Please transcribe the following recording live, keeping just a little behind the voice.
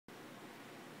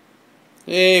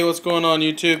Hey, what's going on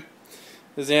YouTube?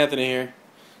 This is Anthony here.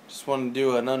 Just wanted to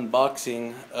do an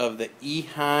unboxing of the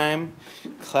Eheim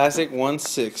Classic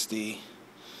 160.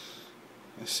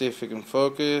 Let's see if it can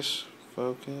focus.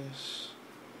 Focus.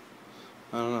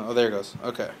 I don't know. Oh, there it goes.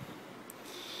 Okay.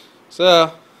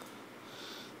 So,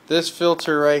 this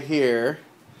filter right here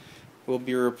will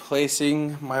be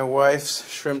replacing my wife's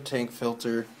shrimp tank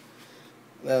filter.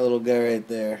 That little guy right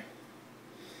there.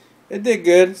 It did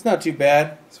good. It's not too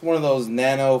bad. It's one of those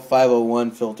Nano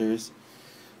 501 filters,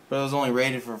 but it was only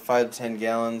rated for 5 to 10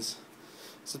 gallons.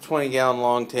 It's a 20-gallon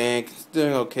long tank. It's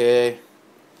doing okay.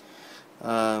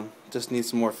 Just needs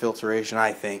some more filtration,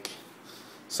 I think.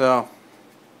 So,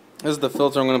 this is the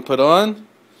filter I'm going to put on.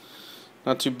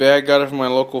 Not too bad. Got it from my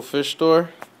local fish store.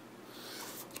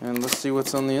 And let's see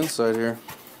what's on the inside here.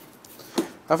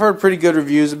 I've heard pretty good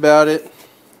reviews about it.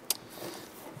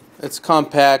 It's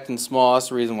compact and small. That's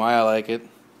the reason why I like it.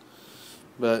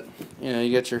 But, you know,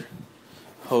 you got your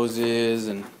hoses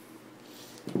and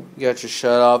you got your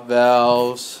shut-off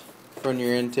valves from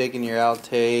your intake and your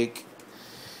outtake.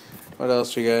 What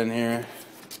else we got in here?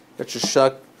 Got your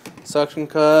suction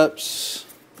cups.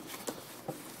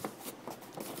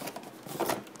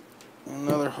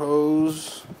 Another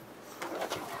hose.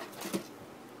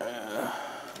 The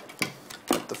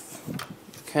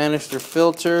canister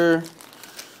filter.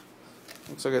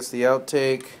 Looks like it's the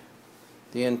outtake,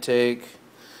 the intake,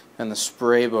 and the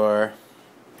spray bar.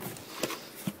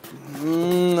 A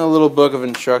little book of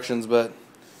instructions, but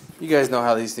you guys know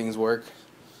how these things work.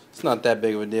 It's not that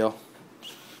big of a deal.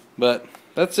 But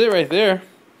that's it right there.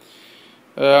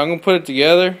 I'm going to put it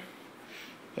together,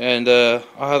 and I'll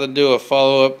have to do a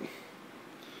follow-up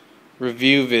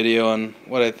review video on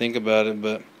what I think about it.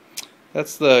 But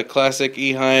that's the classic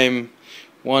Eheim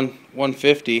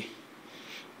 150.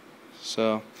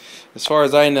 So, as far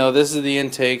as I know, this is the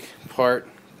intake part.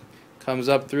 Comes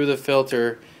up through the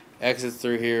filter, exits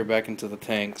through here back into the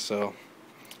tank. So,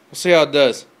 we'll see how it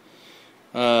does.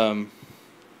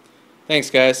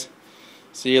 Thanks, guys.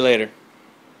 See you later.